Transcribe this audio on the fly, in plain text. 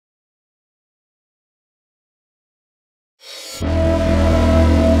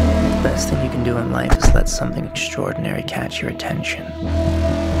best thing you can do in life is let something extraordinary catch your attention.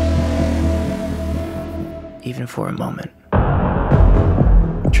 Even for a moment.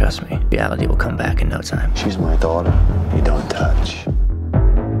 Trust me, reality will come back in no time. She's my daughter. You don't touch.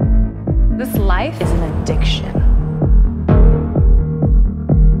 This life is an addiction.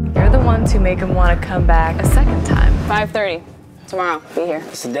 You're the ones who make him want to come back a second time. 5:30 tomorrow. Be here.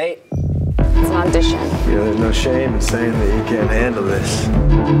 It's a date. It's an audition. You know, there's no shame in saying that you can't handle this.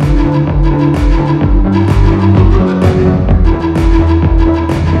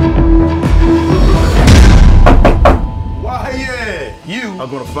 Why, yeah, you are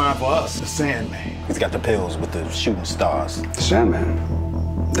gonna find for us the Sandman. He's got the pills with the shooting stars. The Sandman?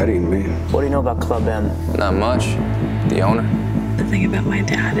 That ain't me. What do you know about Club M? Not much. The owner? The thing about my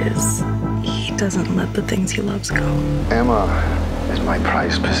dad is he doesn't let the things he loves go. Emma is my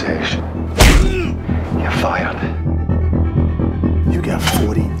prized possession. You're fired. You got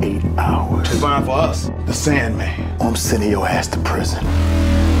 48 hours to find for us the Sandman. Or I'm sending your ass to prison.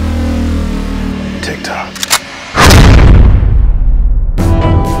 TikTok.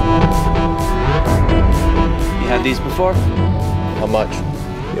 You had these before? How much?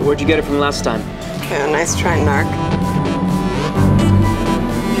 Where'd you get it from last time? Yeah, nice try, narc.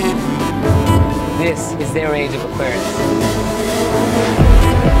 This is their age of Aquarius.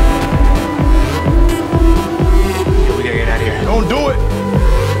 We gotta get out of here. Don't do it!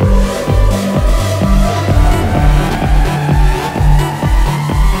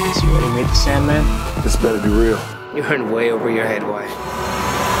 So you ready to meet the Sandman? This better be real. You're in way over your head, Wyatt.